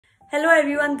Hello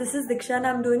everyone, this is Diksha and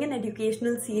I'm doing an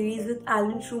educational series with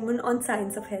Truman on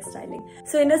science of hairstyling.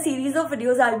 So in a series of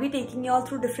videos, I'll be taking you all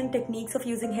through different techniques of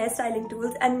using hairstyling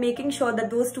tools and making sure that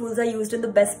those tools are used in the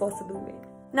best possible way.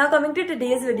 Now coming to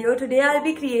today's video, today I'll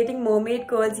be creating mermaid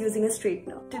curls using a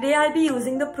straightener. Today I'll be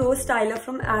using the Prostyler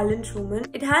from Truman.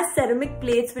 It has ceramic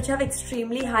plates which have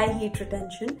extremely high heat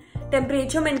retention.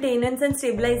 Temperature maintenance and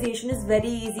stabilization is very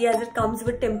easy as it comes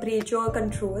with temperature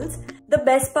controls. The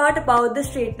best part about the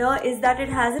straightener is that it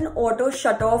has an auto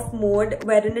shut off mode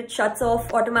wherein it shuts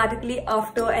off automatically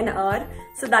after an hour.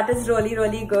 So that is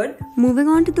really good. Moving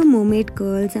on to the mermaid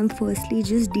curls, I'm firstly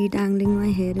just detangling my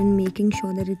hair and making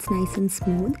sure that it's nice and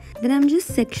smooth. Then I'm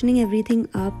just sectioning everything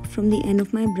up from the end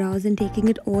of my brows and taking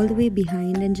it all the way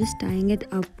behind and just tying it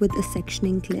up with a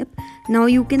sectioning clip. Now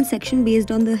you can section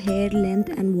based on the hair length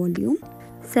and volume.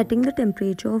 Setting the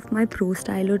temperature of my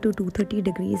Prostyler to 230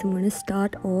 degrees, I'm going to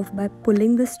start off by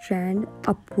pulling the strand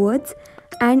upwards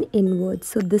and inwards.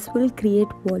 So this will create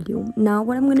volume. Now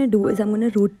what I'm going to do is I'm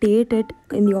going to rotate it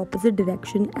in the opposite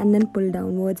direction and then pull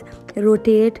downwards.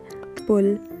 Rotate,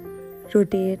 pull,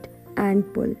 rotate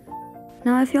and pull.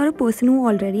 Now if you're a person who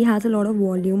already has a lot of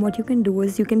volume, what you can do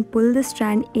is you can pull the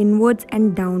strand inwards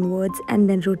and downwards and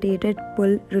then rotate it,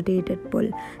 pull, pull.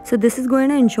 So this is going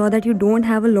to ensure that you don't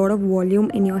have a lot of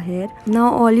volume in your hair.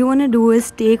 Now all you want to do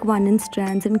is take 1-inch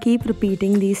strands and keep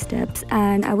repeating these steps,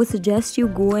 and I would suggest you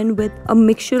go in with a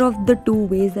mixture of the two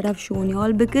ways that I've shown you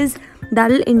all, because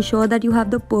that will ensure that you have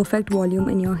the perfect volume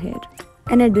in your hair.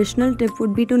 An additional tip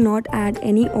would be to not add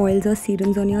any oils or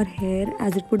serums on your hair,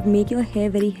 as it would make your hair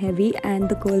very heavy and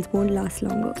the curls won't last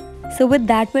longer. So with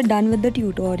that, we're done with the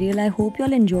tutorial. I hope you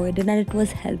all enjoyed it and it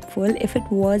was helpful. If it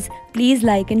was, please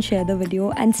like and share the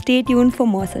video and stay tuned for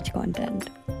more such content.